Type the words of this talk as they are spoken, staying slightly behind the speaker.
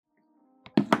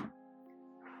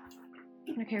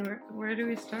Okay, where do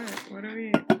we start? What are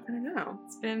we? I don't know.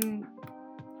 It's been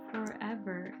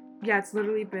forever. Yeah, it's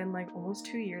literally been like almost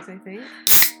 2 years, I think.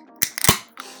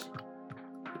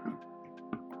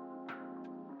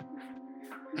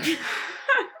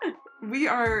 We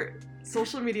are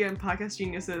social media and podcast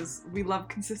geniuses. We love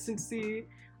consistency.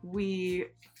 We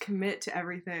commit to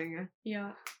everything.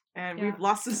 Yeah. And Yeah. we've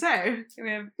lots to say. We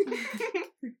have.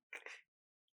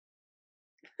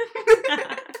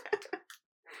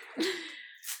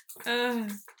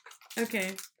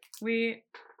 Okay.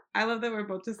 I love that we're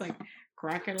both just like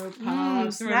cracking our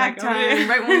pops. Snack time,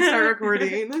 right when we start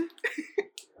recording.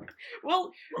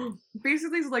 Well,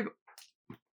 basically, it's like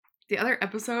the other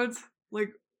episodes,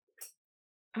 like,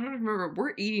 I don't remember,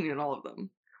 we're eating in all of them.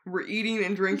 We're eating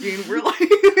and drinking. We're like,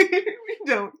 we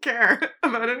don't care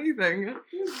about anything.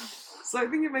 So I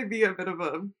think it might be a bit of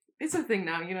it's a thing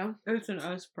now, you know? It's an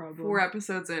us problem. 4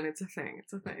 episodes in, it's a thing.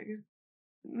 It's a thing.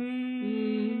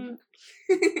 I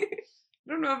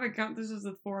don't know if I count this as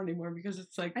a 4 anymore because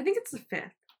it's like... I think it's the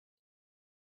 5th.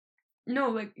 No,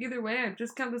 like, either way, I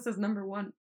just count this as number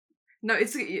 1. No,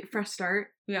 it's a fresh start.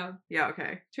 Yeah. Yeah,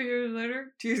 okay. 2 years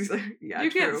later? 2 years later, yeah,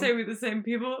 You true. can't say we're the same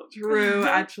people. True,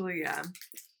 actually, yeah.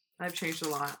 I've changed a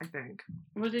lot, I think.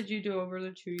 What did you do over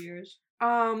the 2 years?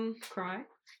 No. Cry?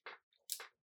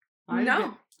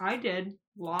 I did.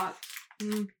 Lot.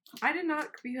 I did not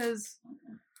because,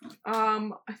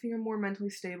 I think I'm more mentally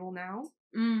stable now.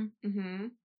 Mm-hmm.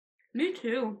 Me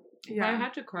too. Yeah. I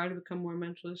had to cry to become more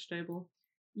mentally stable.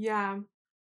 Yeah.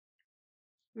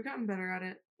 We've gotten better at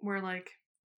it. Where, like,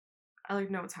 I, like,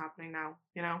 know what's happening now,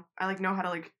 you know? I, like, know how to,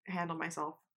 like, handle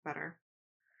myself better.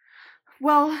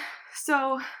 Well,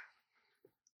 so,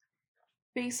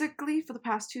 basically, for the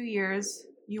past 2 years,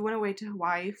 you went away to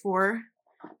Hawaii for,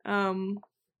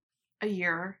 a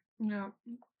year. Yeah.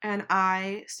 And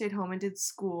I stayed home and did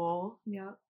school.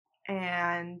 Yeah.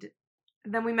 And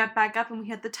then we met back up and we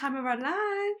had the time of our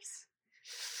lives.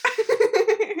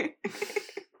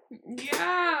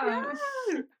 Yeah.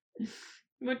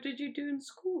 What did you do in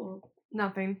school?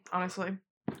 Nothing, honestly.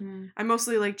 I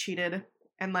mostly, like, cheated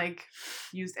and, like,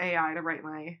 used AI to write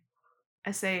my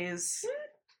essays.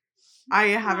 I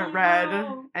haven't read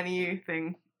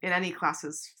anything in any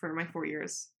classes for my 4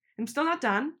 years. I'm still not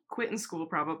done. Quit in school,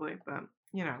 probably, but,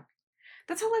 you know.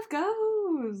 That's how life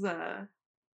goes. I'm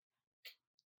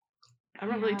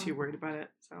not really too worried about it,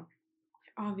 so.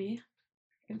 Avi,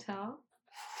 I can tell.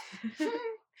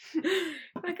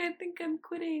 Like, I think I'm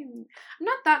quitting. I'm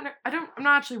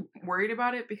not actually worried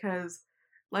about it because,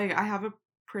 like, I have a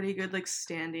pretty good, like,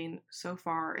 standing so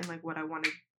far in, like, what I want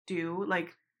to do.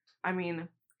 Like, I mean,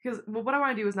 because, well, what I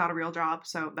want to do is not a real job,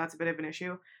 so that's a bit of an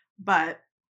issue. But.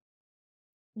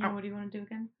 Yeah, what do you want to do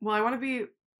again? Well, I want to be,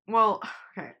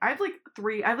 okay, I have,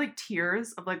 like,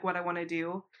 tiers of, like, what I want to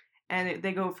do, and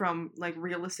they go from, like,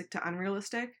 realistic to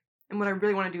unrealistic, and what I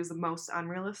really want to do is the most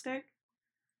unrealistic.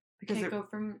 Because go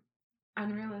from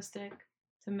unrealistic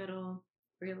to middle,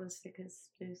 realistic is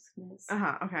business.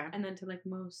 Okay. And then to, like,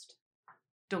 most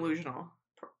delusional.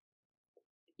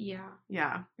 Yeah.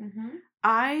 Yeah. Mm-hmm.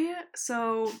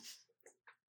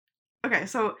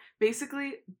 So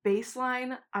basically,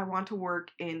 baseline, I want to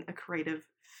work in a creative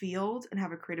field and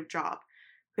have a creative job.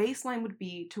 Baseline would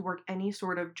be to work any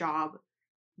sort of job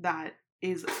that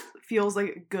feels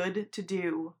like good to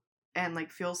do and,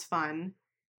 like, feels fun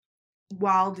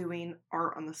while doing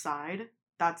art on the side.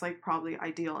 That's, like, probably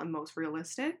ideal and most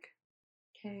realistic.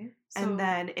 Okay. And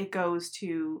then it goes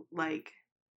to, like,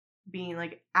 being,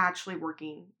 like, actually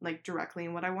working, like, directly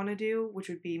in what I want to do, which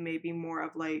would be maybe more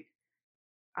of, like,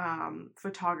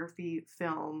 photography,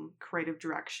 film, creative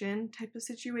direction type of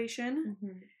situation.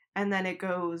 And then it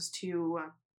goes to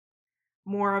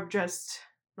more of just,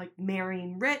 like,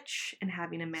 marrying rich and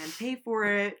having a man pay for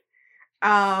it.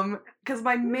 Because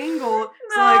my main goal,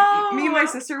 so, like, me and my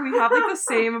sister, we have, like, the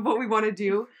same of what we want to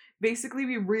do. Basically,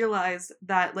 we realized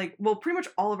that, like, well, pretty much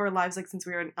all of our lives, like, since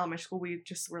we were in elementary school, we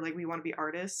just were like, we want to be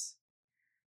artists.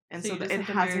 And so it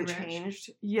hasn't changed.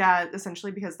 Yeah,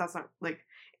 essentially, because that's not, like,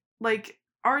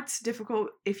 art's difficult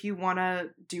if you want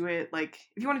to do it, like,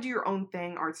 if you want to do your own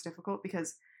thing, art's difficult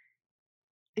because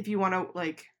if you want to,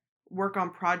 like, work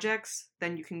on projects,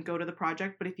 then you can go to the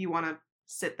project, but if you want to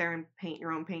sit there and paint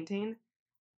your own painting,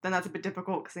 then that's a bit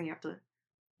difficult because then you have to,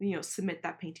 you know, submit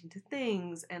that painting to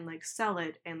things and, like, sell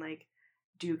it and, like,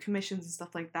 do commissions and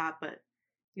stuff like that, but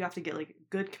you have to get, like,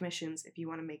 good commissions if you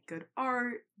want to make good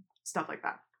art, stuff like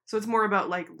that. So it's more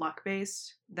about, like,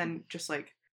 luck-based than just,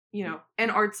 like, you know, and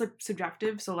art's, like,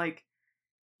 subjective, so, like,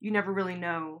 you never really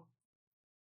know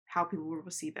how people will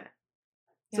receive it.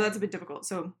 So that's a bit difficult,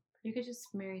 so. You could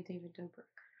just marry David Dobrik.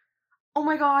 Oh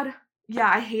my god.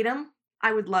 Yeah, I hate him.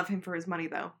 I would love him for his money,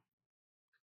 though.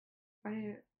 Why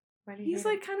do you He's, hate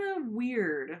like, him? kind of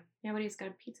weird. Yeah, but he's got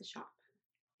a pizza shop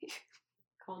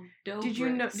called Dough Did you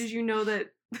know that...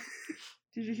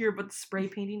 Did you hear about the spray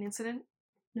painting incident?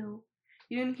 No.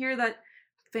 You didn't hear that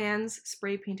fans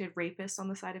spray painted rapist on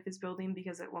the side of his building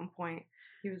because at one point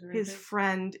He was a his rapist?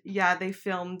 friend, yeah, they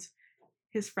filmed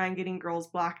his friend getting girls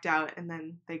blacked out, and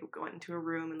then they go into a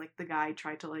room and like the guy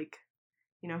tried to like,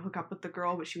 you know, hook up with the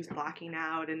girl, but she was blacking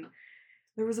out, and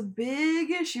there was a big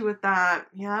issue with that.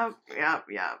 Yep.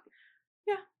 Yeah.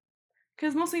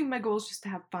 Because mostly my goal is just to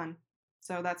have fun.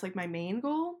 So that's like my main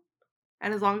goal.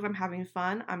 And as long as I'm having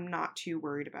fun, I'm not too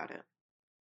worried about it.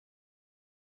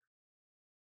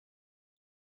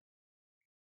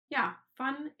 Yeah,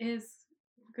 fun is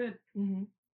good. Mm-hmm.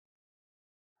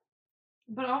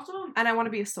 But also, And I want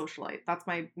to be a socialite. That's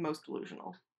my most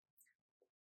delusional.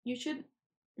 you should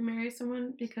marry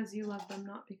someone because you love them,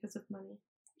 not because of money.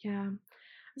 Yeah.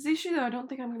 It's the issue though, I don't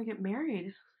think I'm going to get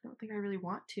married. I don't think I really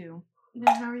want to.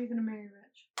 Then how are you going to marry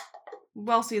rich?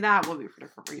 Well, see, that will be for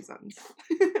different reasons.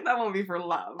 That won't be for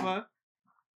love.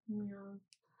 Yeah.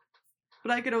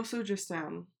 But I could also just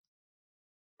come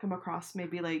across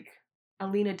maybe like a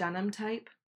Lena Dunham type.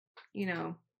 You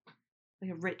know,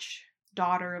 like a rich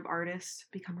daughter of artists,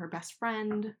 become her best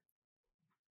friend.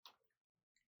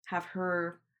 Have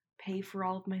her pay for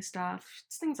all of my stuff.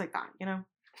 It's things like that, you know?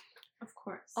 Of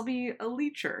course. I'll be a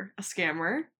leecher, a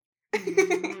scammer.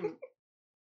 Mm.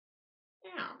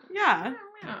 Yeah.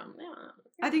 Yeah.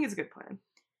 I think it's a good plan.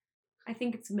 I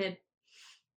think it's mid.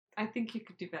 I think you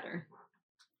could do better.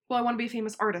 Well, I want to be a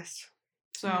famous artist.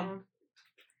 So, Yeah.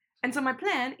 and so my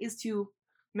plan is to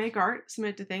make art,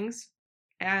 submit it to things,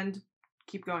 and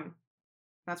keep going.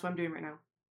 That's what I'm doing right now.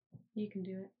 You can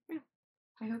do it. Yeah.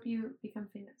 I hope you become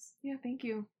famous. Yeah, thank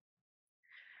you.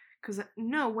 Because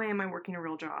no way am I working a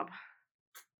real job.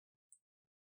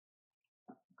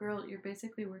 Girl, you're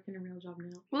basically working a real job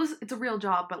now. Well, it's a real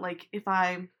job, but like if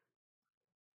I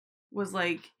was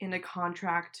like in a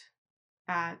contract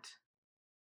at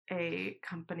a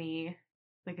company,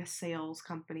 like a sales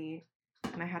company,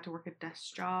 and I had to work a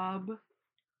desk job,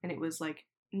 and it was like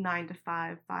 9 to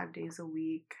 5, 5 days a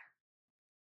week,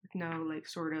 with no like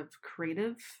sort of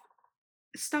creative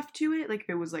stuff to it, like if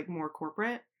it was like more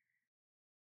corporate,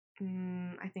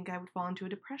 I think I would fall into a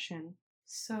depression.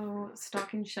 So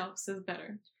stocking shelves is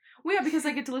better. Well, yeah, because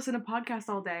I get to listen to podcasts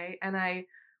all day, and I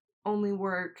only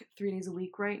work 3 days a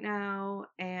week right now,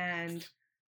 and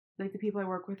like the people I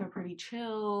work with are pretty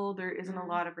chill. There isn't a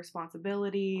lot of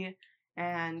responsibility,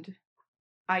 and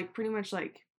I pretty much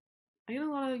like I get a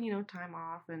lot of, you know, time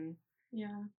off, and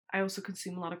Yeah. I also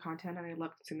consume a lot of content, and I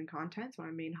love consuming content. It's one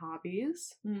of my main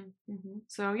hobbies. Mm-hmm.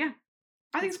 So yeah,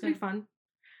 I think That's it's pretty good. fun.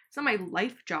 It's not my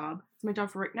life job. It's my job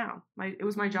for right now. It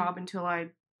was my job until I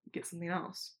get something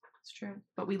else. It's true.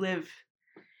 But we live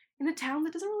in a town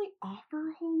that doesn't really offer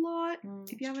a whole lot.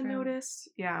 If you It's haven't true. noticed,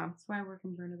 yeah, That's why I work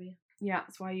in Burnaby. yeah,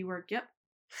 that's why you work. Yep,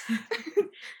 That's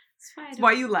why I that's don't-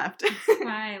 why you left. That's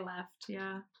why I left.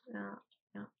 Yeah.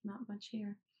 No, not much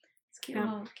here. It's a cute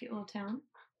Yeah. little town.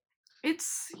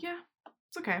 It's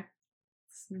okay.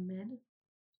 It's mid.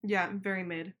 Yeah, very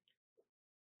mid.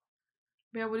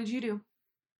 Yeah, what did you do?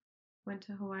 Went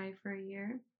to Hawaii for a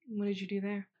year. What did you do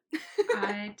there?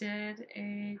 I did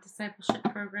a discipleship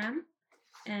program,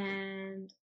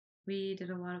 and we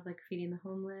did a lot of like feeding the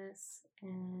homeless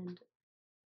and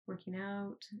working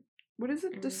out. What does a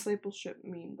and- discipleship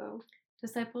mean, though?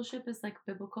 Discipleship is like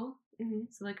biblical. Mm-hmm.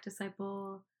 So like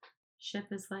discipleship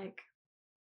is like,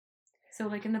 so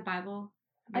like in the Bible,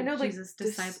 I know, like Jesus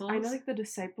disciples. I know, like the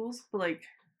disciples, but like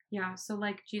Yeah, so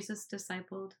like Jesus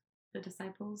discipled the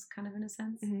disciples, kind of in a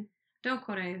sense. Mhm. Don't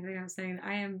quote anything I'm saying.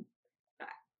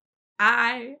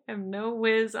 I am no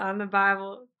whiz on the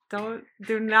Bible.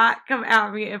 Do not come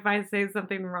at me if I say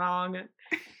something wrong.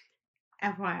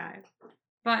 FYI.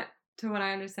 But to what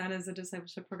I understand is a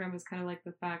discipleship program is kind of like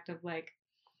the fact of like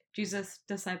Jesus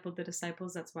discipled the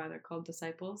disciples. That's why they're called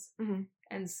disciples. Mhm.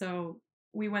 And so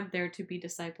we went there to be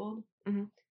discipled. Mhm.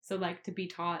 So like to be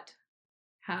taught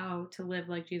how to live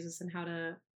like Jesus and how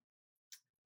to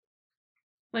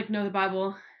like know the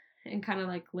Bible and kind of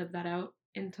like live that out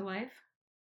into life.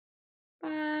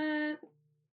 But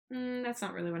that's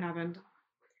not really what happened.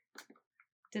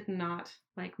 Did not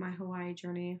like my Hawaii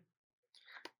journey.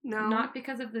 no, Not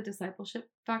because of the discipleship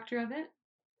factor of it,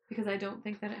 because I don't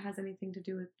think that it has anything to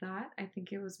do with that. I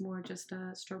think it was more just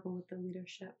a struggle with the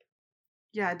leadership.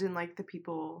 yeah, I didn't like the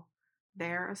people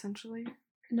there essentially.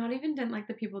 Not even didn't like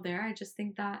the people there. I just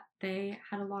think that they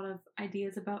had a lot of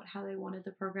ideas about how they wanted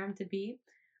the program to be,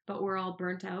 but were all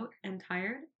burnt out and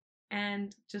tired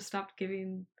and just stopped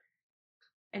giving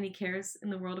any cares in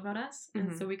the world about us.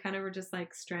 And so we kind of were just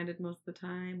like stranded most of the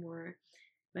time, or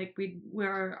like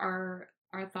our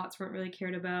thoughts weren't really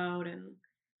cared about. And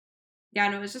yeah,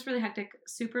 no, it was just really hectic,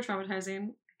 super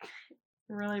traumatizing,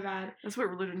 really bad. That's what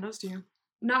religion does to you.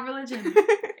 Not religion.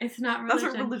 It's not religion.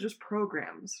 That's what religious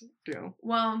programs do.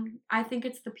 Well, I think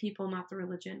it's the people, not the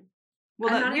religion.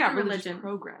 Well, not even religion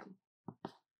program.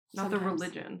 Not the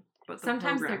religion, but the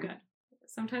sometimes program. they're good.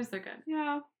 Sometimes they're good.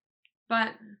 Yeah.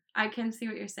 But I can see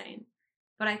what you're saying.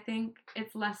 But I think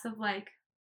it's less of like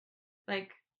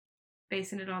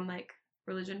basing it on like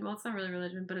religion. Well, it's not really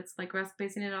religion, but it's like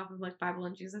basing it off of like Bible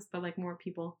and Jesus, but like more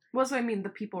people. Well, so I mean the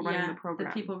people running the program.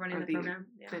 The people running the program.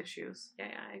 Yeah. The issues. Yeah,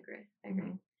 I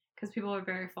agree. Because people are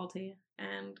very faulty,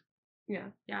 and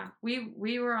yeah.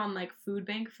 We were on like food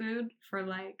bank food for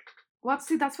like. Well,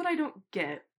 see, that's what I don't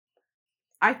get.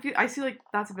 I see like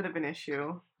that's a bit of an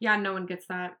issue. Yeah, no one gets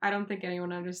that. I don't think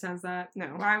anyone understands that. No.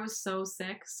 Where I was so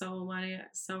sick so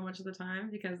much of the time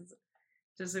because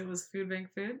just it was food bank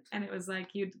food, and it was like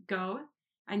you'd go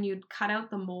and you'd cut out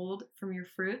the mold from your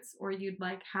fruits, or you'd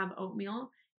like have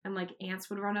oatmeal and like ants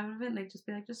would run out of it, and they'd just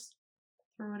be like, just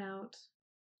throw it out.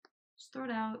 Just throw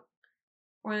it out.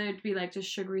 Or they'd be like just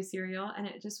sugary cereal, and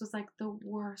it just was like the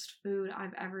worst food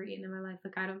I've ever eaten in my life.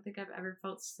 Like I don't think I've ever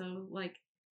felt so like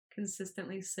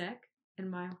consistently sick in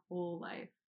my whole life.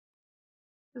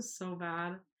 It was so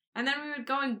bad. And then we would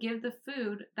go and give the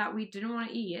food that we didn't want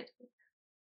to eat.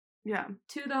 Yeah.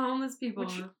 To the homeless people.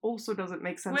 Which also doesn't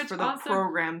make sense for the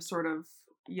program, sort of.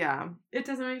 Yeah. It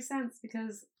doesn't make sense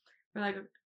because we're like,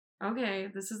 okay,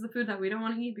 this is the food that we don't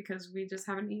want to eat because we just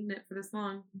haven't eaten it for this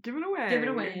long. Give it away. Give it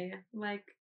away. Like.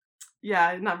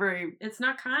 Yeah, not very. It's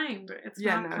not kind. It's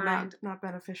not kind. Not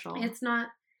beneficial. It's not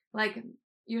like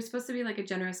you're supposed to be like a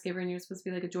generous giver, and you're supposed to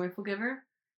be like a joyful giver.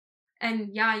 And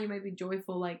yeah, you might be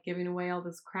joyful like giving away all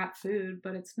this crap food,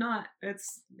 but it's not.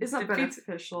 It's not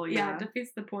beneficial. Yeah, it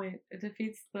defeats the point. It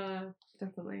defeats the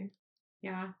definitely.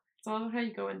 Yeah, it's all about how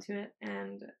you go into it,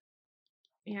 and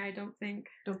yeah, I don't think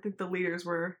the leaders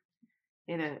were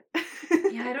in it.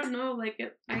 Yeah, I don't know. Like,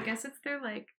 I guess it's their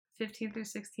like 15th or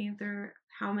 16th or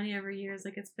how many ever years.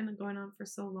 Like, it's been going on for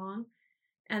so long,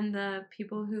 and the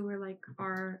people who were like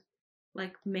our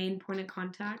like main point of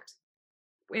contact,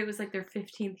 it was like their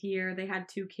 15th year. They had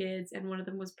 2 kids, and one of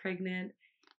them was pregnant,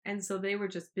 and so they were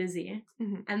just busy.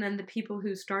 Mm-hmm. And then the people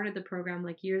who started the program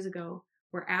like years ago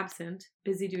were absent,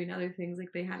 busy doing other things.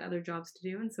 Like, they had other jobs to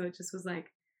do, and so it just was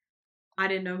like, I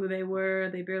didn't know who they were.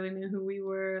 They barely knew who we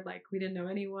were. Like, we didn't know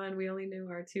anyone. We only knew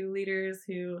our 2 leaders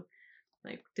who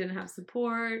like didn't have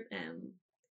support. And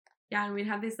yeah, and we'd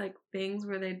have these like things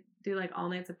where they'd do like all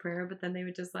nights of prayer, but then they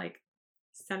would just like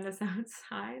send us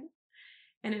outside,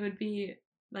 and it would be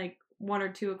like 1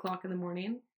 or 2 o'clock in the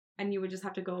morning, and you would just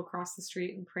have to go across the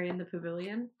street and pray in the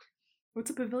pavilion. What's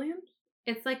a pavilion?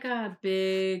 It's like a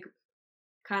big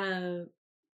kind of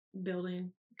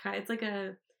building. It's like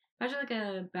imagine like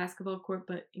a basketball court,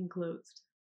 but enclosed.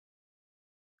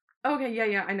 Okay,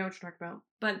 yeah, I know what you're talking about.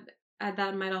 But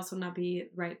that might also not be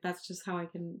right. That's just how I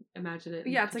can imagine it.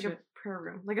 Yeah, it's like a prayer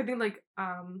room. Like, I think like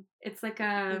it's like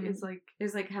it's like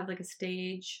there's like have like a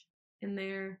stage in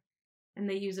there, and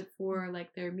they use it for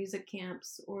like their music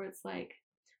camps, or it's like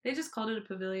they just called it a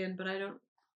pavilion, but I don't.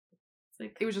 It's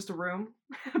like it was just a room,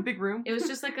 a big room. It was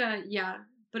just like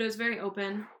but it was very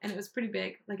open, and it was pretty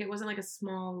big. Like, it wasn't like a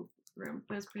small room,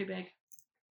 but it was pretty big.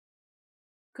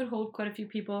 Could hold quite a few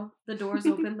people. The doors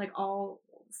open, like all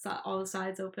the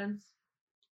sides open,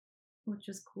 which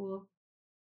is cool,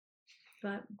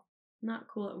 but not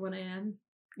cool at 1 a.m.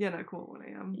 Yeah, not cool at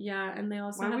 1 a.m. Yeah, and they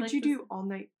also. Why would you do all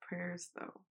night prayers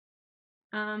though?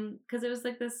 Because it was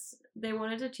like this. They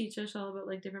wanted to teach us all about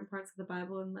like different parts of the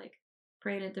Bible and like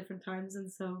praying at different times,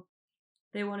 and so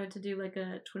they wanted to do like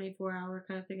a 24-hour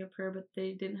kind of thing of prayer, but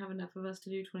they didn't have enough of us to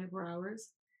do 24 hours.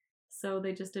 So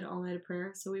they just did all night of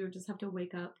prayer. So we would just have to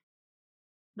wake up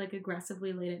like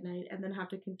aggressively late at night and then have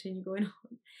to continue going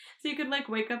on. So you could like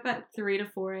wake up at 3 to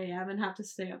 4 a.m. and have to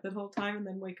stay up the whole time, and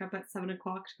then wake up at 7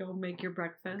 o'clock to go make your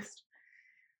breakfast.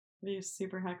 It'd be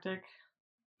super hectic.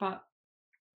 But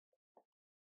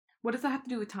what does that have to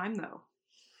do with time though?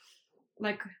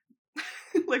 Like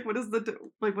like, what is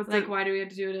what's like, why do we have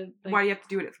to do it at, like, why do you have to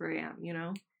do it at 3 a.m., you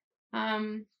know?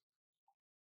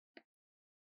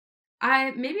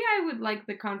 Maybe I would like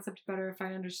the concept better if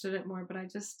I understood it more, but I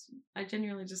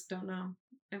genuinely just don't know.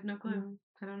 I have no clue. Mm-hmm.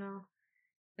 I don't know.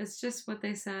 It's just what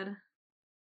they said.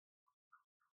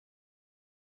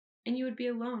 And you would be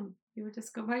alone. You would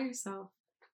just go by yourself.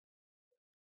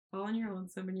 All on your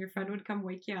lonesome, and your friend would come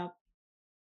wake you up.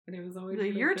 And it was always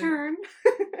your turn.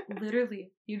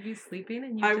 Literally, you'd be sleeping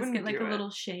and I you'd just wouldn't get like do a it. little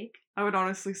shake. I would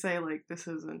honestly say, like, this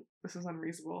is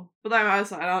unreasonable. But I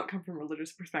don't come from a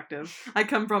religious perspective. I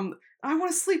come from, I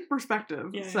want to sleep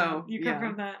perspective. Yeah, so, you come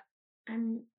from that.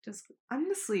 I'm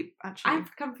gonna sleep, actually.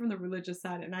 I've come from the religious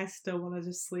side and I still want to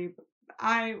just sleep.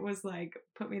 I was like,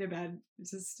 put me to bed.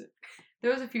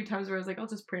 There was a few times where I was like, I'll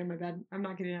just pray in my bed. I'm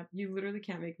not getting up. You literally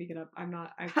can't make me get up.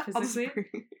 I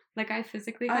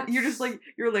physically, You're just like,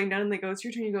 you're laying down and they go, it's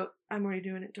your turn. You go, I'm already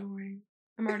doing it. Don't worry.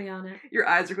 I'm already on it. Your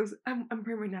eyes are closed. I'm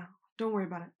praying right now. Don't worry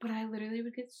about it. But I literally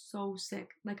would get so sick.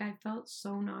 Like, I felt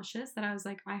so nauseous that I was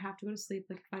like, I have to go to sleep.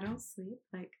 Like, if I don't sleep,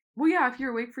 like... Well, yeah, if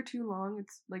you're awake for too long,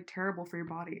 it's, like, terrible for your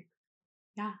body.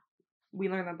 Yeah. We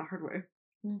learned that the hard way.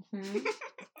 Mm-hmm.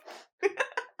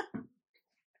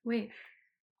 Wait,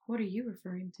 what are you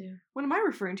referring to? What am I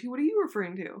referring to? What are you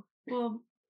referring to? Well,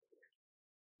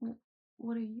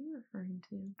 what are you referring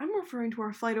to? I'm referring to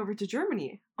our flight over to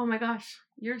Germany. Oh my gosh,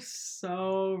 you're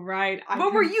so right.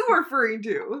 What were you referring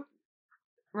to?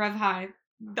 Rev High.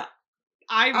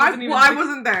 I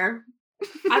wasn't there.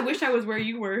 I wish I was where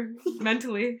you were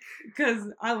mentally, because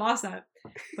I lost that.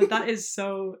 But that is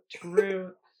so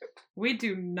true. We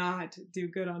do not do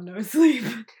good on no sleep.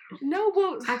 No,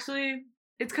 well, actually,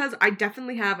 it's because I've come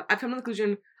to the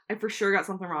conclusion I for sure got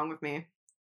something wrong with me.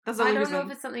 That's the I only don't reason. know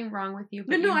if it's something wrong with you.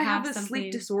 But No, I have a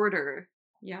sleep disorder.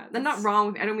 Yeah, that's not wrong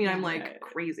with me. I don't mean I'm like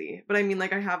crazy, but I mean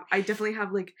like I definitely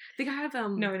have like, I think I have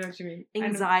No, I know what you mean.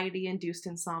 Anxiety induced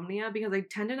insomnia, because I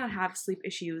tend to not have sleep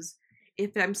issues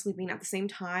if I'm sleeping at the same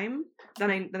time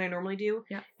than I normally do.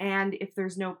 Yeah. And if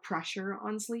there's no pressure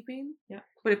on sleeping. Yeah.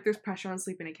 But if there's pressure on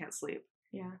sleeping, I can't sleep.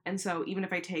 Yeah. And so even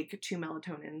if I take 2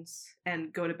 melatonins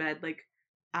and go to bed like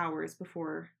hours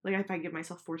before, like if I give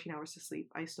myself 14 hours to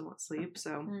sleep, I still won't sleep.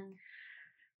 So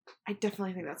I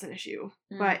definitely think that's an issue.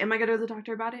 But am I going to go to the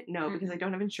doctor about it? No, because I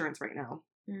don't have insurance right now.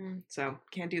 So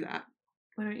can't do that.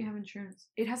 Why don't you have insurance?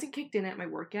 It hasn't kicked in at my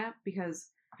work yet because...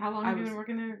 How long have you been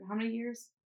working there? How many years?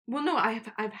 Well, no,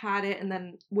 I've had it, and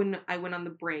then when I went on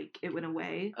the break, it went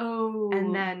away. Oh.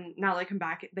 And then now that I come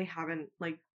back, they haven't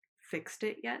like fixed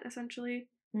it yet. Essentially,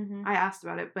 I asked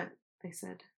about it, but they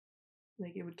said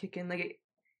like it would kick in. Like it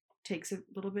takes a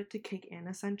little bit to kick in,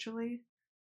 essentially.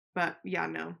 But yeah,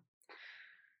 no.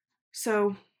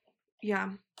 So yeah,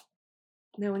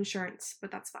 no insurance,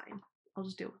 but that's fine. I'll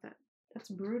just deal with it. That's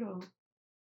brutal.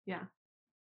 Yeah.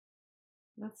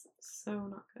 That's so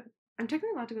not good. I'm technically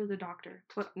allowed to go to the doctor,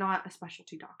 but not a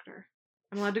specialty doctor.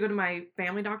 I'm allowed to go to my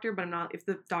family doctor, but I'm not, if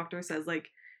the doctor says, like,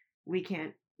 we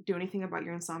can't do anything about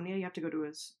your insomnia, you have to go to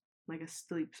a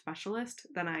sleep specialist,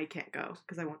 then I can't go,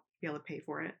 because I won't be able to pay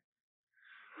for it.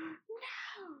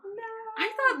 No.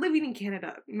 I thought living in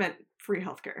Canada meant free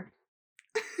healthcare.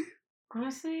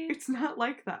 Honestly? It's not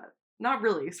like that. Not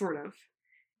really, sort of.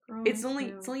 Girl,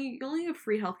 you only have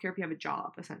free healthcare if you have a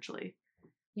job, essentially.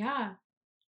 Yeah.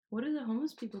 What do the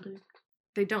homeless people do?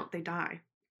 They don't. They die.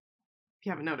 If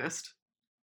you haven't noticed.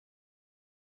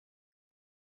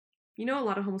 You know a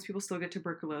lot of homeless people still get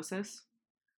tuberculosis?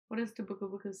 What is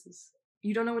tuberculosis?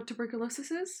 You don't know what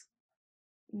tuberculosis is?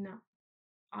 No.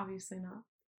 Obviously not.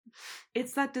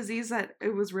 It's that disease that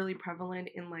it was really prevalent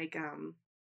in like,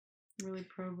 Really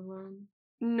provolone?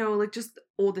 No, like just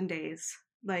olden days.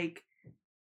 Like,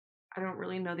 I don't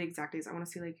really know the exact days. I want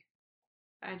to see like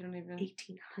I don't even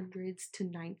 1800s to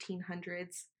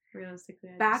 1900s.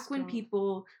 Realistically, back when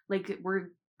people like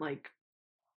were like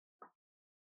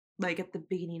at the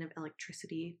beginning of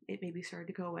electricity, it maybe started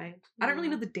to go away. I don't really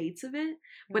know the dates of it,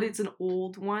 but it's an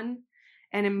old one.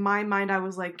 And in my mind, I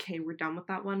was like, okay, we're done with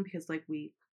that one because like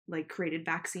we like created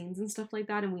vaccines and stuff like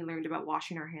that, and we learned about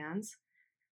washing our hands.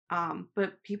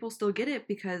 But people still get it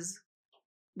because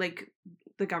like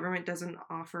the government doesn't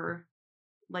offer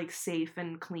like safe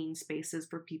and clean spaces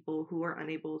for people who are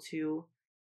unable to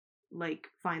like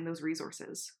find those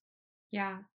resources.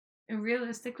 Yeah. And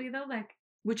realistically though, like,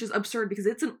 which is absurd because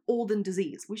it's an olden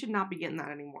disease. We should not be getting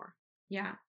that anymore.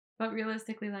 Yeah. But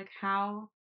realistically, like how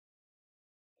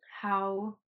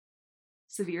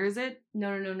severe is it?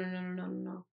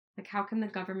 No. Like how can the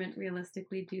government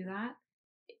realistically do that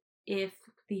if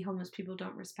the homeless people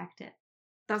don't respect it?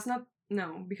 That's not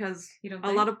because you don't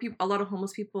a lot of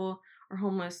homeless people are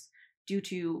homeless due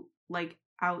to like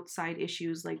outside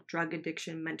issues like drug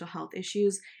addiction, mental health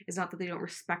issues. It's not that they don't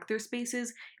respect their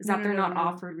spaces, it's that they're not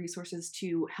offered resources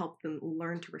to help them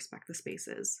learn to respect the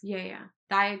spaces. Yeah.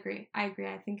 I agree. I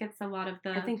think it's a lot of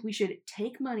I think we should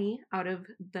take money out of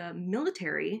the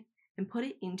military and put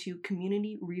it into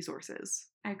community resources.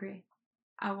 I agree.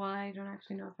 Well, I don't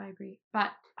actually know if I agree,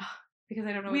 but because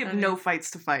I don't know. We have no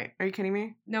fights to fight. Are you kidding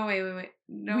me? No, wait.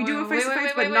 No, we do have fights to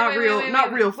fight, but not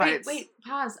real fights. Wait,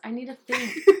 pause. I need to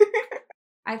think.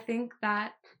 I think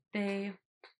that they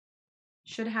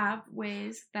should have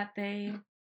ways that they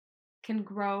can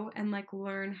grow and like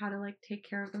learn how to like take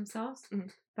care of themselves. Mm-hmm.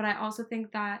 But I also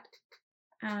think that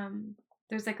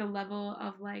there's like a level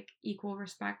of like equal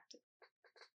respect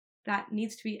that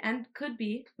needs to be and could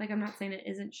be, like, I'm not saying it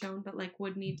isn't shown, but like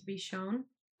would need to be shown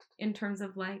in terms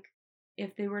of like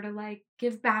if they were to like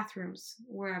give bathrooms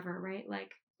wherever, right?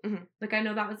 Like, mm-hmm. like I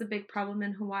know that was a big problem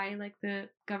in Hawaii. Like the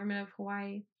government of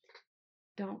Hawaii,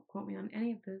 don't quote me on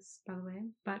any of this, by the way,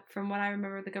 but from what I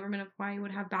remember, the government of Hawaii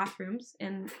would have bathrooms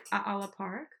in A'ala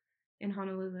Park in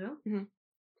Honolulu. Mm-hmm.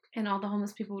 And all the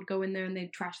homeless people would go in there and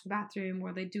they'd trash the bathroom,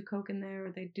 or they'd do coke in there,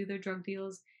 or they'd do their drug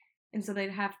deals. And so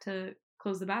they'd have to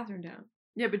close the bathroom down.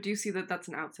 Yeah, but do you see that that's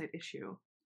an outside issue?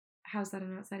 How's that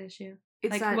an outside issue?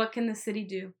 It's like, that... what can the city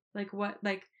do? Like, what,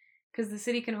 like, because the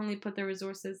city can only put their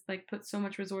resources, like, put so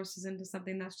much resources into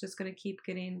something that's just going to keep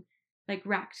getting, like,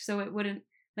 wrecked. So it wouldn't,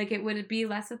 like, it would be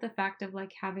less of the fact of,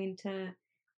 like, having to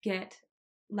get,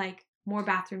 like, more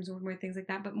bathrooms or more things like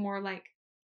that, but more, like,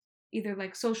 either,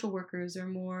 like, social workers or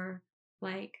more,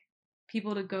 like,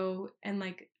 people to go and,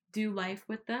 like, do life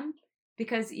with them.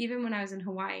 Because even when I was in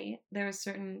Hawaii, there was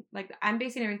certain, like, I'm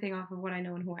basing everything off of what I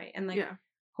know in Hawaii. And, like, yeah.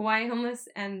 Hawaii homeless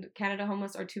and Canada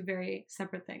homeless are two very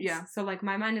separate things. Yeah. So, like,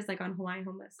 my mind is, like, on Hawaii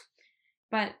homeless.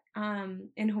 But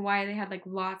in Hawaii, they had, like,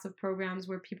 lots of programs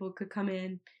where people could come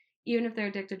in, even if they're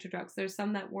addicted to drugs. There's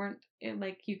some that weren't,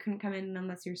 like, you couldn't come in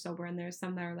unless you're sober. And there's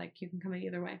some that are, like, you can come in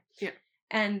either way. Yeah.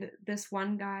 And this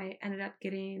one guy ended up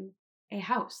getting a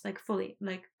house, like, fully.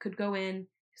 Like, could go in.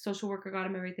 Social worker got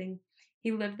him everything.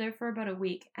 He lived there for about a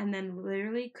week and then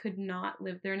literally could not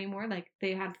live there anymore. Like,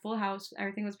 they had full house.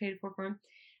 Everything was paid for him.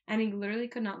 And he literally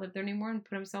could not live there anymore and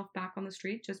put himself back on the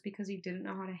street just because he didn't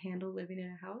know how to handle living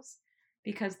in a house,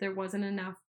 because there wasn't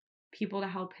enough people to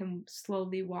help him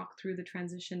slowly walk through the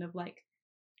transition of, like,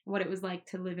 what it was like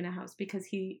to live in a house, because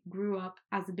he grew up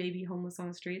as a baby homeless on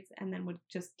the streets and then would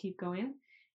just keep going.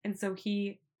 And so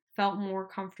he felt more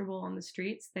comfortable on the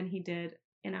streets than he did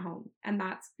in a home. And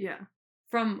that's... yeah.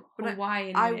 From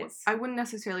Hawaii, I wouldn't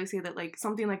necessarily say that, like,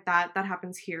 something like that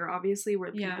happens here, obviously, where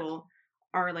people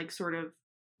are, like, sort of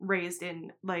raised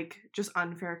in, like, just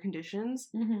unfair conditions,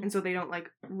 and so they don't, like,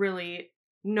 really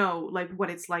know, like, what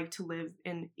it's like to live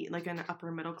in, like, an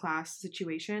upper middle class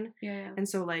situation. Yeah. And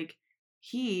so, like,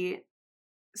 he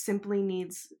simply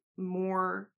needs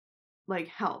more, like,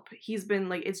 help. He's been,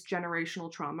 like, it's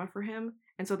generational trauma for him,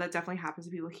 and so that definitely happens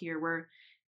to people here, where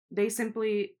they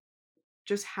simply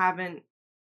just haven't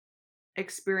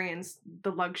experienced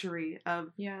the luxury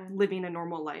of living a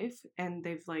normal life, and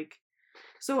they've, like,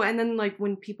 so, and then, like,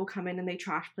 when people come in and they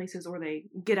trash places or they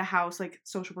get a house, like,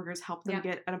 social workers help them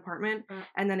get an apartment,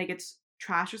 and then it gets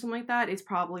trashed or something like that, it's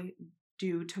probably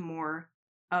due to more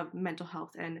of mental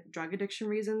health and drug addiction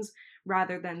reasons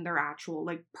rather than their actual,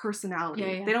 like,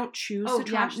 personality. They don't choose to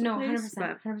trash the place.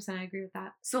 100%, I agree with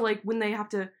that. So, like, when they have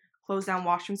to close down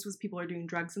washrooms because people are doing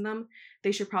drugs in them,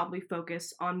 they should probably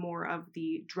focus on more of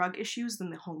the drug issues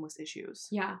than the homeless issues.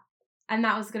 Yeah. And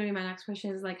that was going to be my next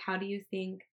question, is, like, how do you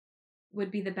think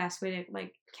would be the best way to,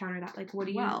 like, counter that? Like, what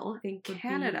do you think would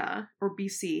Canada or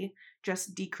BC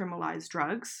just decriminalized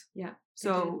drugs. Yeah.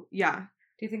 So, yeah.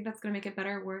 Do you think that's going to make it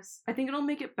better or worse? I think it'll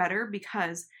make it better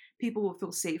because people will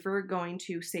feel safer going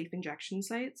to safe injection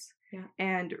sites. Yeah.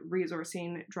 And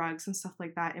resourcing drugs and stuff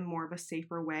like that in more of a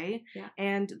safer way. Yeah.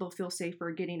 And they'll feel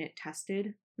safer getting it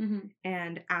tested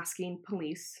and asking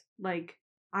police, like,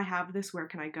 I have this, where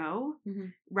can I go?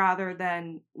 Rather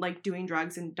than, like, doing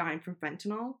drugs and dying from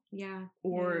fentanyl. Yeah.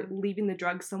 Or leaving the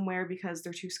drugs somewhere because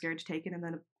they're too scared to take it, and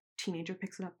then a teenager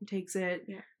picks it up and takes it.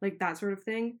 Yeah. Like, that sort of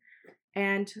thing.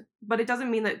 But it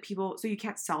doesn't mean that people, so you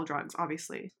can't sell drugs,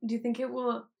 obviously. Do you think it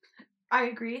will? I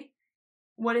agree.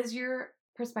 What is your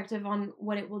perspective on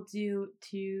what it will do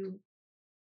to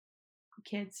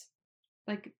kids,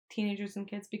 like teenagers and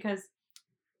kids? Because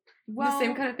the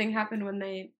same kind of thing happened when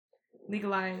they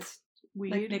legalized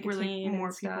weed, like nicotine, like, more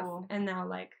and stuff, people, and now,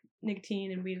 like,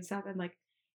 nicotine and weed and stuff, and, like,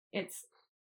 it's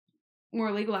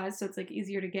more legalized, so it's, like,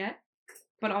 easier to get,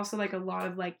 but also, like, a lot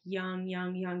of, like,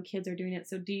 young kids are doing it.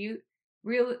 So do you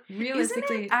realistically,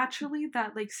 isn't it actually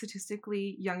that, like,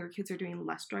 statistically younger kids are doing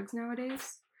less drugs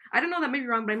nowadays? I don't know, that may be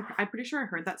wrong, but I'm pretty sure I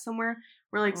heard that somewhere,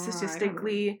 where, like,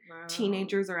 statistically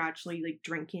teenagers are actually, like,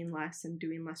 drinking less and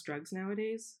doing less drugs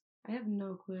nowadays. I have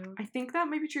no clue. I think that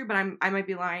might be true, but I might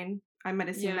be lying. I might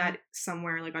have seen that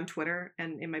somewhere, like, on Twitter,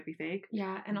 and it might be fake.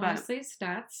 Yeah, and honestly,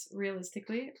 stats,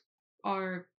 realistically,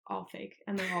 are all fake,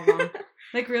 and they're all wrong.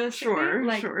 Like, realistically,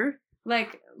 sure.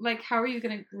 Like, how are you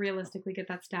gonna realistically get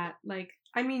that stat? Like,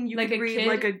 I mean, you like could read,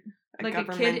 like, a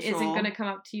kid isn't gonna come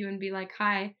up to you and be like,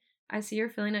 "Hi, I see you're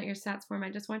filling out your stats form. I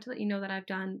just want to let you know that I've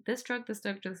done this drug, this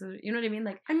drug, this. You know what I mean?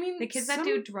 Like, I mean, the kids that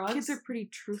do drugs. Kids are pretty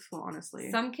truthful, honestly.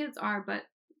 Some kids are, but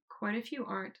quite a few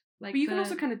aren't. Like, but you can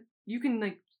also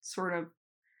like sort of.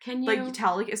 Can you like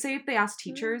tell, like, say if they ask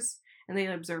teachers and they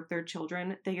observe their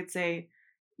children, they could say,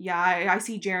 yeah, I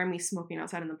see Jeremy smoking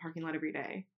outside in the parking lot every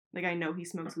day. Like, I know he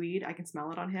smokes weed. I can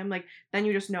smell it on him. Like, then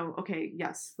you just know, okay,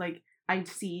 yes, like, I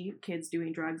see kids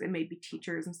doing drugs, and maybe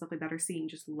teachers and stuff like that are seeing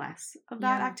just less of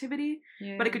that activity.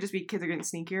 Yeah. But it could just be kids are getting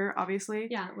sneakier, obviously.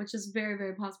 Yeah, which is very,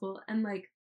 very possible. And, like,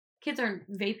 kids aren't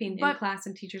vaping in class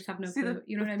and teachers have no clue.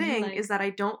 You know what I mean? The thing is that I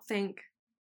don't think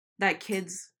that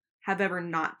kids have ever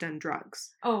not done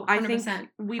drugs. Oh, 100%. I think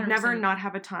we've 100%. Never not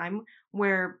have a time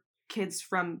where kids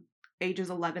from ages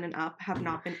 11 and up have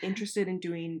not been interested in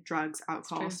doing drugs,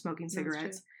 alcohol, smoking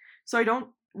cigarettes. So I don't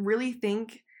really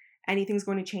think anything's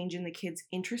going to change in the kids'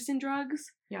 interest in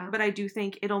drugs. Yeah. But I do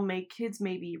think it'll make kids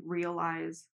maybe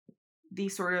realize the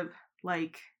sort of,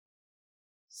 like,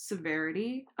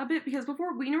 severity of it. Because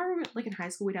before, we remember, like, in high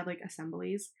school, we'd have, like,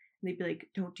 assemblies, and they'd be like,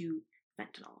 don't do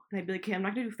fentanyl. And I'd be like, okay, I'm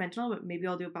not gonna do fentanyl, but maybe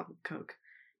I'll do a bottle of Coke.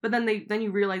 But then you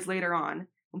realize later on,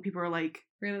 when people are like...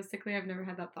 Realistically, I've never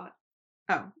had that thought.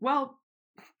 Oh, well...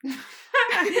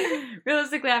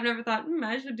 Realistically, I've never thought,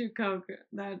 I should do Coke.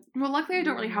 Well, luckily I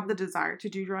don't really have the desire to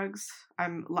do drugs.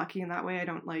 I'm lucky in that way. I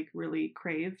don't, like, really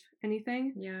crave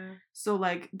anything. Yeah. So,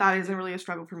 like, that isn't really a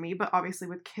struggle for me. But obviously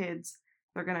with kids,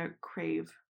 they're gonna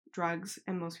crave drugs.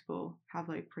 And most people have,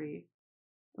 like, pretty...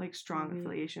 like strong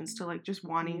affiliations to like just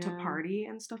wanting to party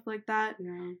and stuff like that.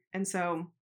 Yeah. And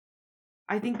so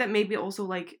I think that maybe also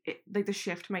like like the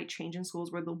shift might change in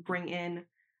schools where they'll bring in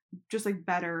just like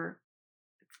better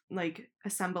like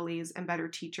assemblies and better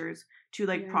teachers to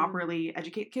like properly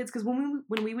educate kids, because when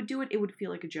we would do it, it would feel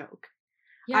like a joke.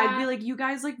 Yeah. I'd be like, you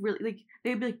guys like really like,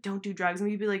 they'd be like, don't do drugs, and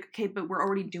we'd be like, okay, but we're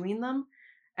already doing them.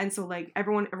 And so like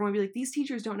everyone would be like, these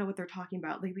teachers don't know what they're talking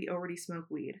about, like we already smoke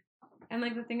weed. And,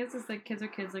 like, the thing is like, kids are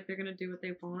kids. Like, they're going to do what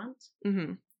they want.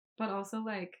 Mm-hmm. But also,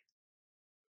 like,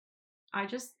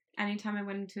 anytime I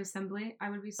went into assembly, I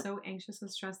would be so anxious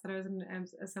and stressed that I was in an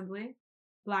assembly.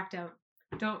 Blacked out.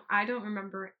 I don't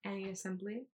remember any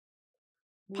assembly.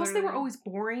 Plus, they were always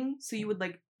boring. So you would,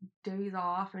 like, daze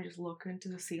off and just look into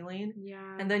the ceiling.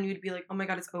 Yeah. And then you'd be like, oh my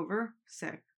god, it's over?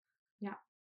 Sick. Yeah.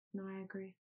 No, I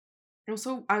agree. And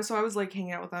so I was, like,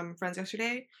 hanging out with friends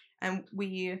yesterday. And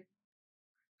we...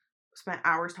 spent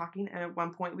hours talking, and at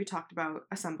one point we talked about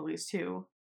assemblies too,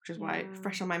 which is why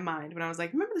fresh on my mind when I was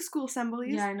like, remember the school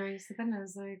assemblies? Yeah, I know you said that,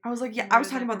 and I was like, yeah, I was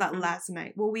talking about that last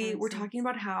night. Well, we were talking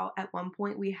about how at one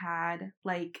point we had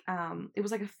like it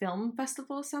was like a film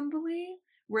festival assembly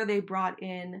where they brought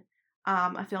in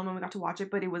a film and we got to watch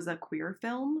it, but it was a queer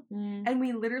film. And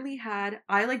we literally had,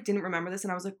 I like didn't remember this,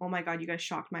 and I was like, oh my god, you guys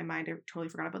shocked my mind, I totally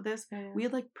forgot about this. We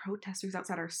had like protesters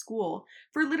outside our school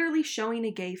for literally showing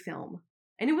a gay film.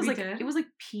 And it was it was like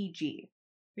PG.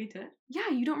 We did? Yeah,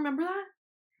 you don't remember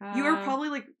that? You were probably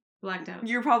like blacked out.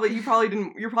 You probably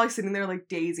didn't. You're probably sitting there like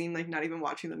dazing, like not even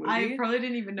watching the movie. I probably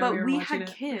didn't even know. But we had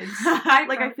kids.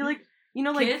 I feel like, you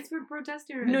know, like kids were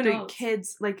protesting. Or no, adults? No,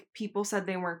 kids. Like people said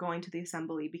they weren't going to the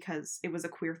assembly because it was a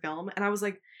queer film, and I was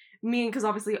like, because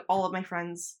obviously all of my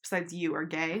friends besides you are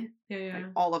gay. Yeah. Like,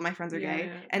 all of my friends are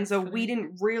gay, and so funny. We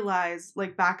didn't realize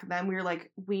like back then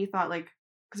we thought like.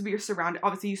 Because we were surrounded,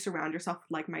 obviously you surround yourself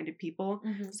with like-minded people.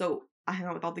 Mm-hmm. So I hung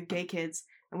out with all the gay kids,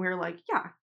 and we were like,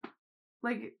 yeah,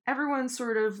 like everyone's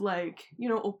sort of like, you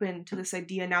know, open to this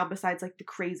idea now besides like the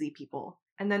crazy people.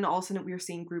 And then all of a sudden we were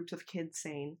seeing groups of kids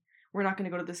saying, we're not going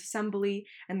to go to this assembly.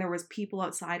 And there was people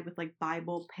outside with like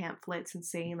Bible pamphlets and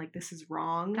saying like, this is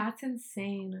wrong. That's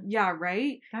insane. Yeah,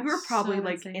 right? We were probably so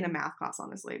like insane. In a math class,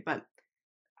 honestly, but.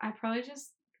 I probably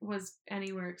just was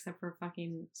anywhere except for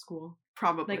fucking school.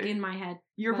 Probably. Like, in my head.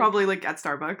 You're probably, like, at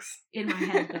Starbucks. In my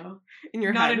head, though. In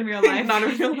your Not head. in real life. Not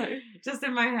in real life. Just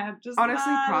in my head. Just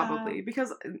honestly, probably.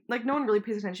 Because, like, no one really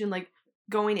pays attention. Like,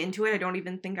 going into it, I don't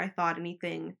even think I thought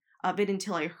anything of it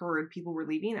until I heard people were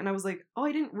leaving. And I was like, oh,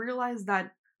 I didn't realize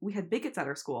that we had bigots at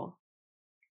our school.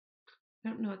 I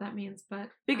don't know what that means, but...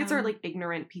 Bigots are, like,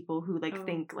 ignorant people who, like,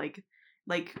 think, like...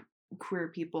 queer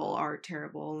people are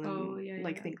terrible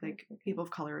and think like people of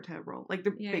color are terrible. Like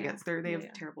they're bigots. They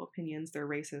have terrible opinions. They're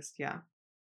racist. Yeah.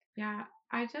 Yeah.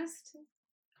 I just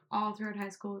all throughout high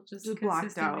school just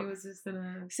blacked out. Was just in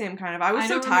a same kind of. I was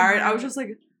so tired. I was just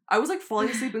like falling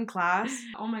asleep in class.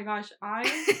 Oh my gosh. I'm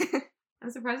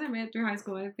surprised I made it through high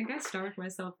school. I think I starved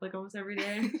myself like almost every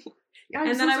day. Yeah,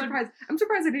 I'm surprised. I'm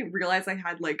surprised I didn't realize I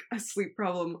had like a sleep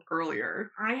problem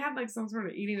earlier. I had like some sort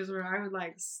of eating disorder. I would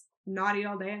like not eat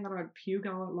all day, and then I would puke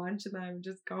all at lunch, and then I would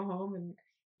just go home and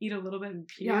eat a little bit and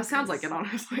puke. Yeah, it sounds like it,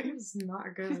 honestly. It's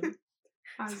not good.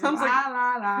 Sounds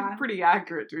like pretty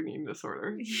accurate to an eating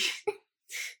disorder.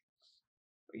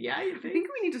 Yeah, you I think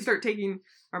we need to start taking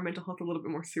our mental health a little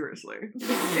bit more seriously.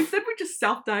 Instead, we just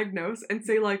self-diagnose and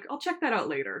say, like, I'll check that out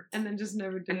later. And then just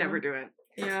never do And never do it.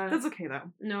 Yeah. That's okay,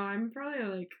 though. No, I'm probably,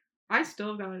 like, I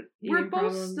still got We're both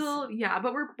problems. still, yeah,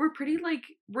 but we're pretty, like,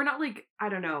 we're not, like, I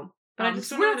don't know. But I just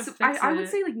don't know how to fix I would it.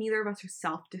 say, like, neither of us are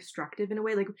self-destructive in a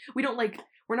way. Like, we don't, like,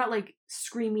 we're not, like,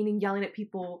 screaming and yelling at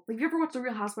people. Like, if you ever watched The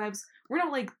Real Housewives, we're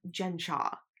not, like, Jen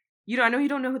Shaw. I know you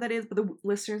don't know who that is, but the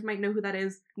listeners might know who that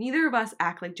is. Neither of us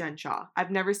act like Jen Shaw.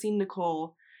 I've never seen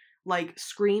Nicole, like,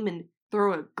 scream and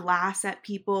throw a glass at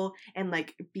people and,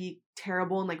 like, be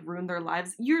terrible and, like, ruin their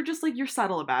lives. You're just, like, you're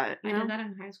subtle about it. I did that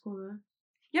in high school, though.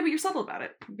 Yeah, but you're subtle about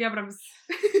it. Yeah, but I'm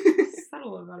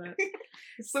subtle about it.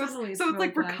 So it's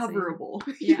like recoverable.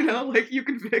 Yeah. You know, like you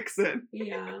can fix it.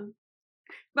 Yeah.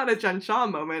 Not a Jen Shaw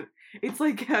moment. It's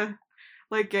like a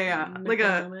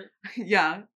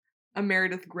yeah, a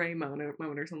Meredith Grey moment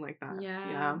or something like that.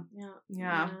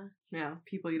 Yeah.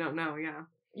 People you don't know. Yeah.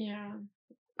 Yeah.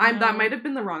 That might have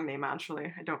been the wrong name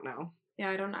actually. I don't know. Yeah,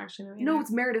 I don't actually know. No,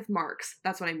 it's Meredith Marks.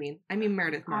 That's what I mean. I mean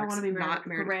Meredith Marks. I want to be not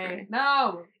Meredith Grey.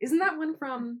 No. Isn't that one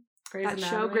from that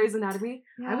show Grey's Anatomy?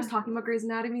 Yeah. I was talking about Grey's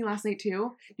Anatomy last night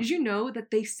too. Did you know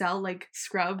that they sell like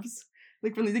scrubs?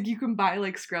 Like when you can buy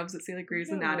like scrubs that say like Grey's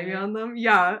Anatomy on them?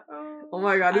 Yeah. Oh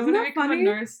my god, isn't that funny? I'm a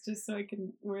nurse just so I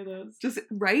can wear those. Just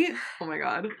right? Oh my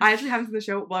god. I actually haven't seen the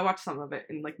show. Well, I watched some of it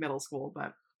in like middle school,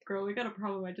 but girl, we got a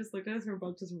problem. I just looked at us. We're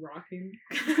both just rocking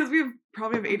because we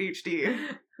probably have ADHD,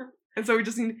 and so we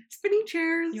just need spinny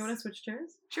chairs. You want to switch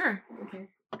chairs? Sure. Okay.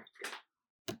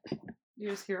 You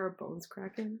just hear our bones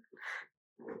cracking.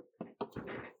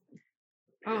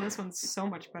 Oh, this one's so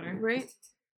much better. Right?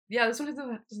 Yeah, this one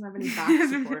doesn't have any back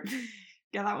support.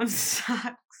 Yeah, that one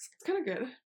sucks. It's kind of good.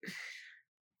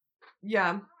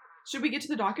 Yeah. Should we get to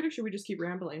the docket or should we just keep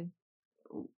rambling?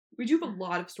 We do have a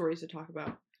lot of stories to talk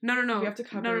about. No. We have to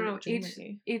cover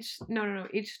Each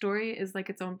story is like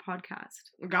its own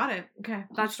podcast. Got it. Okay.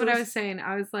 That's what I was saying.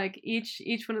 I was like, each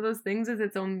one of those things is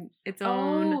its own.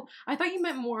 Oh, I thought you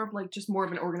meant more of like just more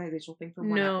of an organizational thing for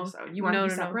one episode. You want to be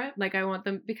separate? Like I want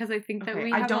them because I think that we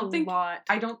have a lot.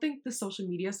 I don't think the social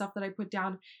media stuff that I put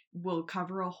down will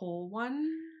cover a whole one,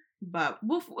 but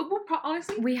we'll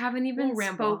honestly we haven't even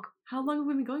spoke. How long have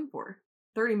we been going for?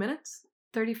 30 minutes?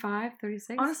 35,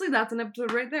 36? Honestly, that's an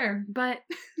episode right there. But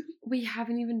we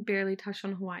haven't even barely touched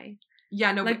on Hawaii.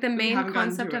 Yeah, no. Like the main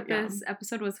concept of this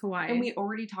episode was Hawaii. And we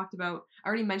already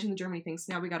mentioned the Germany thing,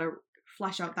 so now we gotta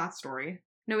flesh out that story.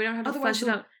 No, we don't have to flesh it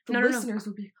out. The listeners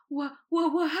will be, what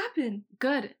happened?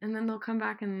 Good. And then they'll come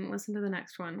back and listen to the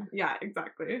next one. Yeah,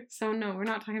 exactly. So no, we're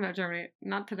not talking about Germany.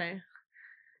 Not today.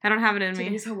 I don't have it in me.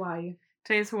 Today's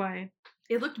Hawaii.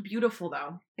 It looked beautiful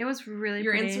though. It was really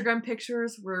Your pretty. Instagram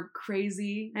pictures were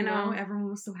crazy. I know. Everyone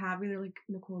was so happy. They're like,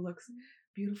 Nicole looks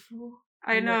beautiful.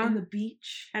 I know. In the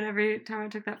beach. And every time I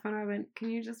took that photo, I went,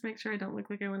 can you just make sure I don't look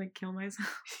like I want to kill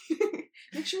myself?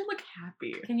 Make sure you look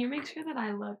happy. Can you make sure that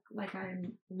I look like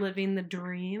I'm living the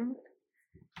dream?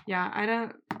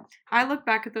 Yeah, I look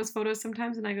back at those photos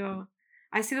sometimes and I go,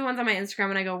 I see the ones on my Instagram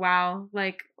and I go, wow,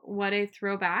 like what a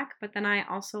throwback. But then I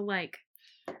also like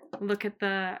look at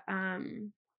the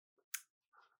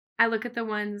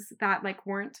ones that like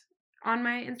weren't on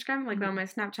my Instagram, like on my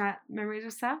Snapchat memories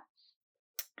or stuff.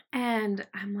 And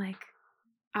I'm like,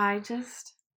 I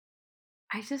just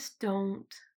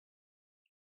don't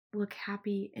look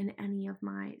happy in any of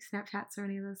my Snapchats or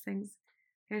any of those things.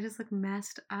 I just look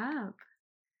messed up.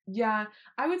 Yeah,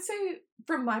 I would say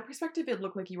from my perspective, it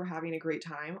looked like you were having a great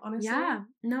time, honestly. Yeah,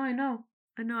 no, I know.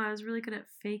 I was really good at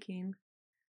faking.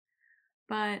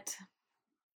 But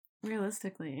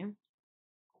realistically,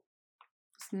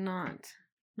 it's not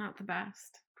the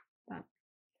best. But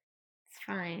it's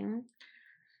fine.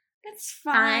 It's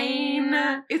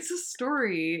fine. It's a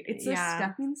story. It's a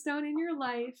stepping stone in your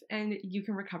life, and you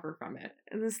can recover from it.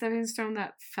 The stepping stone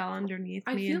that fell underneath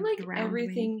me. I feel like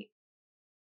everything.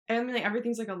 I mean, like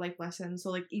everything's like a life lesson. So,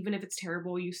 like, even if it's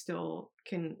terrible, you still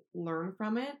can learn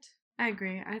from it. I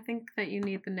agree. I think that you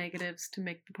need the negatives to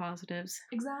make the positives.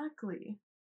 Exactly.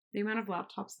 The amount of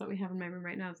laptops that we have in my room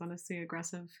right now is honestly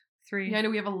aggressive. 3. Yeah, I know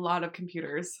we have a lot of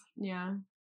computers. Yeah.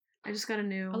 I just got a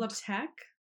lot of tech.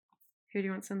 Here, do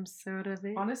you want some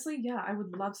CeraVe? Honestly, yeah, I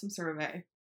would love some CeraVe. Yeah!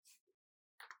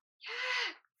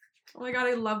 Oh my god,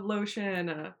 I love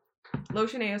lotion.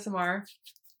 Lotion ASMR.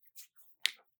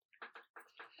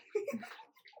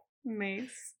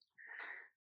 Mace.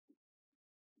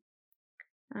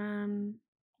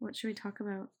 What should we talk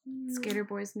about? Skater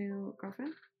Boy's new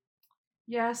girlfriend?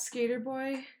 Yeah, Skater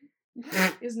Boy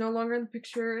is no longer in the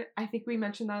picture. I think we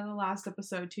mentioned that in the last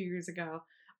episode 2 years ago.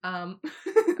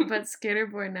 But Skater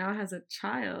Boy now has a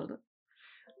child.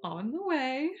 On the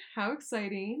way. How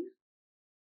exciting.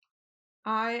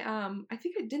 I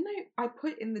think I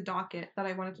put in the docket that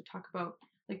I wanted to talk about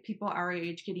like people our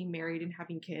age getting married and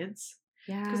having kids.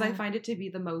 Yeah. Because I find it to be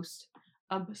the most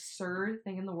absurd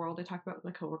thing in the world. I talk about with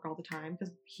my coworker all the time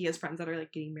because he has friends that are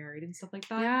like getting married and stuff like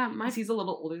that. Yeah, he's a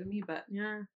little older than me, but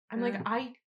yeah, I'm like,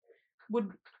 I would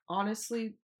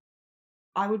honestly,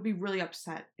 I would be really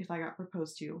upset if I got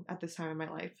proposed to at this time in my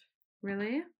life.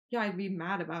 Really? Yeah, I'd be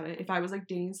mad about it. If I was like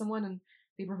dating someone and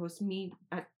they proposed to me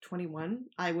at 21,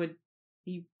 I would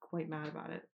be quite mad about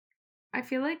it. I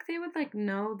feel like they would like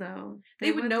know though.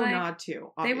 They would know like, not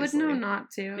to. Obviously. They would know not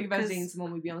to. Like if I was dating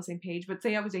someone, we'd be on the same page. But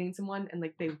say I was dating someone and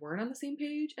like they weren't on the same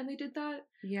page and they did that,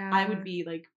 yeah, I'd be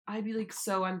like,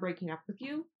 so I'm breaking up with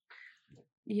you.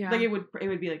 Yeah, like it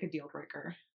would be like a deal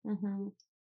breaker. Mm-hmm.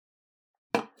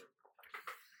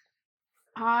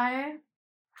 I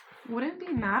wouldn't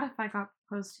be mad if I got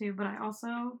proposed to, but I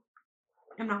also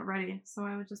am not ready. So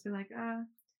I would just be like,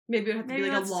 maybe it would have to be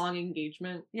like a long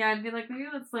engagement. Yeah, I'd be like, maybe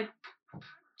let's like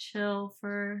chill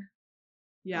for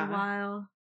a while.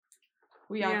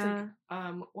 Well, yeah, it's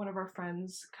like one of our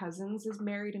friends' cousins is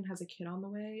married and has a kid on the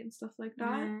way and stuff like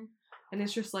that. Mm-hmm. And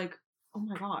it's just like, oh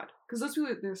my god. Because those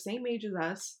people, they're the same age as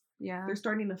us. Yeah. They're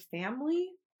starting a family.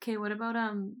 Okay, what about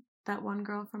that one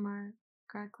girl from our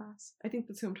grad class? I think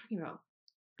that's who I'm talking about.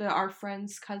 Our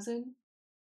friend's cousin.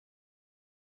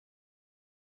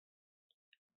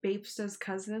 Bapesta's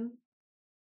cousin.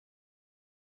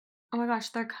 Oh my gosh,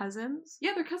 they're cousins?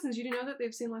 Yeah, they're cousins. You didn't know that they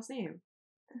have the same last name.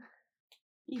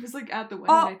 He was like at the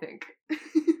wedding, I think.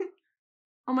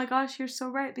 Oh my gosh, you're so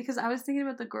right. Because I was thinking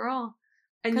about the girl.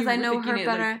 Because I know her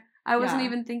better. Like, I wasn't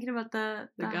even thinking about the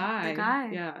guy. The guy.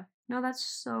 Yeah. No, that's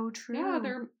so true. Yeah,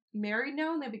 they're married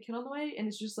now and they have a kid on the way. And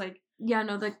it's just like, yeah,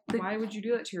 no, why would you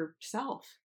do that to yourself?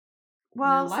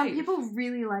 Well, some people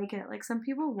really like it. Like, some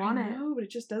people want it. No, but it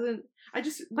just doesn't.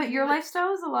 But your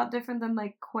lifestyle is a lot different than,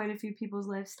 like, quite a few people's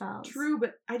lifestyles. True,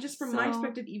 but from my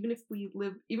perspective, even if we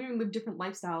live different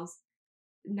lifestyles,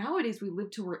 nowadays we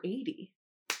live till we're 80.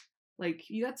 Like,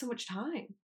 you got so much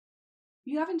time.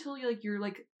 You have until you're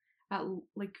like, at,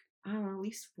 like, I don't know, at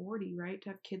least 40, right? To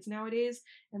have kids nowadays.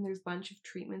 And there's a bunch of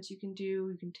treatments you can do.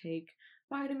 You can take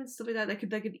vitamins, stuff like that. That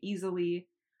could easily,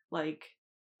 like,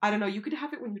 I don't know, you could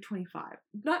have it when you're 25.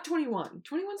 Not 21.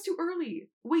 21's too early.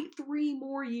 Wait 3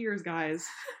 more years, guys.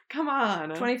 Come on.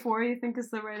 24 you think is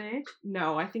the right age?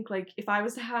 No, I think, like, if I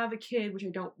was to have a kid, which I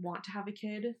don't want to have a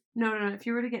kid. No. If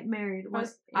you were to get married,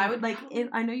 I would, like,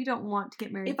 I know you don't want to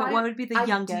get married, but what would be the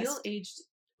youngest?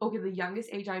 The youngest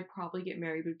age I'd probably get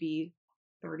married would be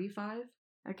 35.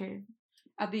 Okay.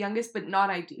 At the youngest, but not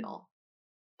ideal.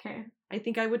 Okay. I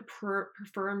think I would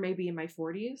prefer maybe in my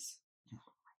 40s. Oh my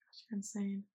gosh, you're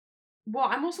insane. Well,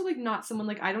 I'm also, like, not someone,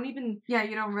 like, I don't even... Yeah,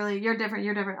 you don't really... You're different.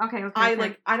 Okay.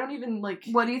 I don't even, like...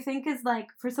 What do you think is, like,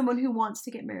 for someone who wants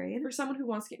to get married? For someone who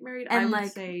wants to get married, and, I would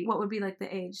like, say... what would be, like,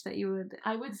 the age that you would...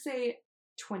 I would say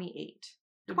 28.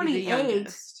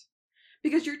 28?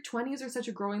 Because your 20s are such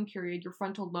a growing period. Your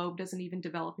frontal lobe doesn't even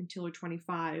develop until you're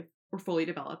 25, or fully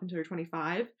develop until you're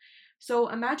 25. So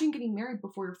imagine getting married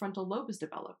before your frontal lobe is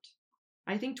developed.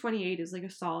 I think 28 is, like,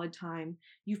 a solid time.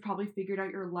 You've probably figured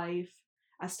out your life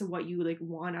as to what you, like,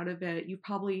 want out of it. You've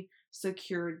probably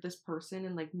secured this person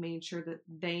and, like, made sure that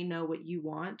they know what you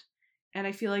want. And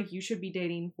I feel like you should be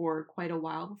dating for quite a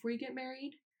while before you get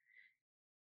married.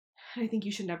 I think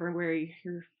you should never marry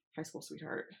your high school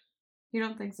sweetheart. You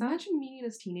don't think so? Imagine meeting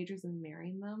as teenagers and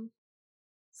marrying them.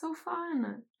 So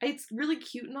fun. It's really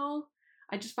cute and all.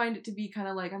 I just find it to be kind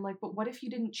of like, I'm like, but what if you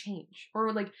didn't change?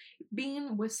 Or, like,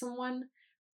 being with someone...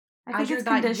 I think it's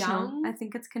conditional. I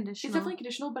think it's conditional. It's definitely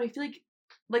conditional, but I feel like,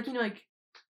 you know,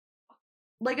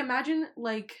 like imagine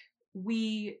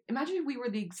if we were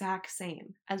the exact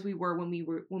same as we were when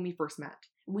we first met.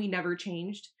 We never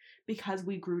changed because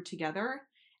we grew together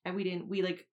and we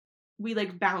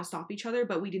bounced off each other,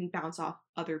 but we didn't bounce off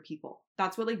other people.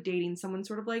 That's what, like, dating someone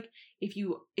sort of like, if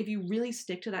you really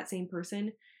stick to that same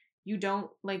person, you don't,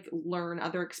 like, learn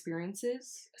other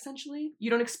experiences, essentially.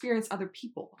 You don't experience other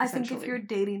people, I think if you're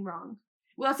dating wrong.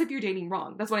 Well, that's if you're dating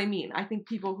wrong. That's what I mean. I think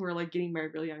people who are, like, getting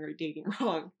married really young are dating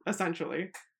wrong, essentially.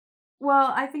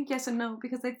 Well, I think yes and no,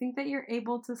 because I think that you're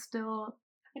able to still,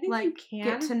 like,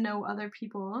 get to know other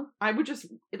people. I would just,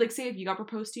 like, say if you got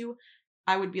proposed to,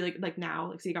 I would be like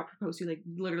now, like, say you got proposed to, like,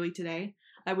 literally today,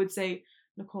 I would say,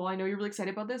 Nicole, I know you're really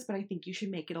excited about this, but I think you should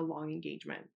make it a long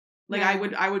engagement. Like,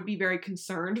 yeah. I would be very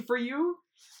concerned for you.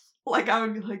 Like, I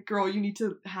would be like, girl, you need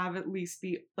to have at least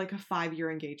be, like, a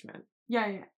 5-year engagement.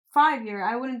 Yeah. 5 year.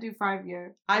 I wouldn't do 5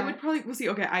 year. I would probably, we'll see,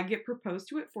 okay, I get proposed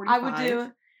to at 45. I would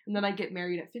do. And then I get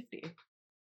married at 50.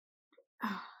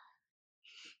 I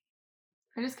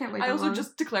just can't wait. I also,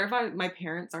 just to clarify, my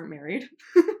parents aren't married.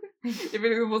 If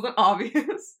it wasn't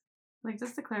obvious. Like,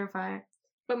 just to clarify.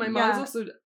 But my mom's also,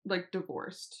 like,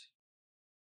 divorced.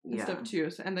 And stuff, too.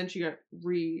 So, and then she got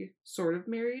sort of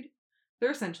married.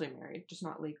 They're essentially married, just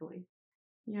not legally.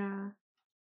 Yeah.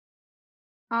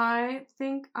 I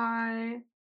think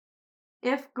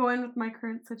if going with my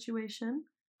current situation,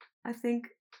 I think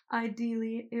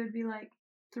ideally it would be like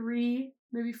 3,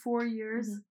 maybe 4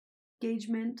 years,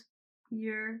 engagement,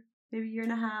 year, maybe year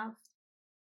and a half,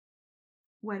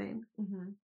 wedding.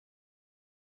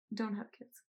 Don't have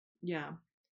kids. Yeah.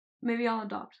 Maybe I'll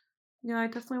adopt. Yeah, I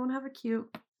definitely want to have a cute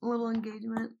little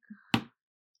engagement.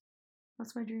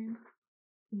 That's my dream.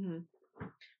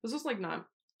 This is like not,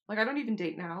 like I don't even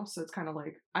date now, so it's kind of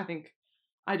like, I think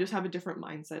I just have a different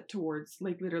mindset towards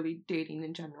like literally dating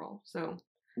in general, so.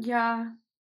 Yeah,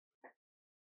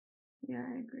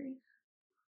 I agree.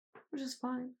 Which is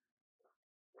fine.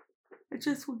 It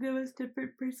just will give us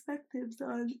different perspectives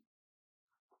on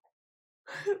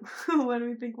when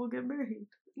we think we'll get married.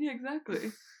 Yeah,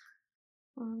 exactly.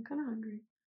 Well, I'm kind of hungry.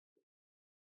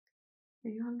 Are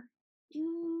you hungry?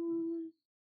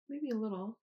 Maybe a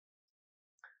little.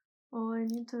 Oh, I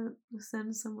need to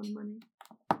send someone money.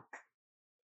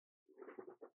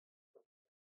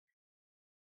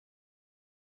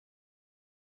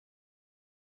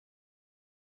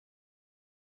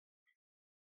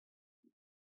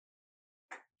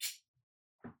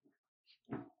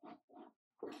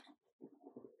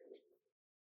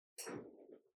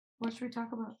 What should we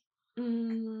talk about? I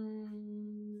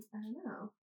don't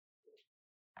know.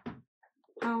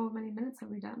 How many minutes have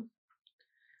we done?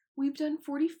 We've done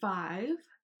 45.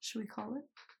 Should we call it?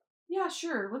 Yeah,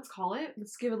 sure. Let's call it.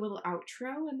 Let's give a little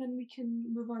outro, and then we can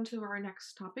move on to our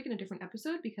next topic in a different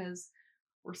episode, because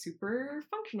we're super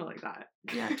functional like that.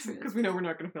 Yeah, true. Because we know we're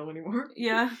not going to film anymore.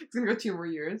 Yeah. It's going to go 2 more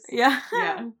years. Yeah.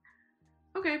 Yeah.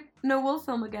 Okay. No, we'll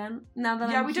film again. Now that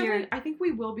I'm here. Definitely, I think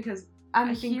we will, because I'm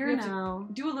I think here we have now.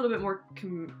 to do a little bit more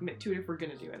commit to it if we're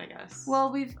going to do it, I guess. Well,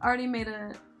 we've already made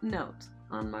a note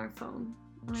on our phone.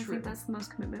 And I True. think that's the most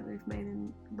commitment we've made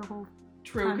in the whole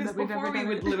True, because before we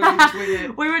would it. literally swing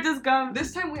it. We would just go.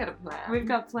 This time we had a plan. We've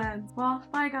got plans. Well,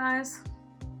 bye guys.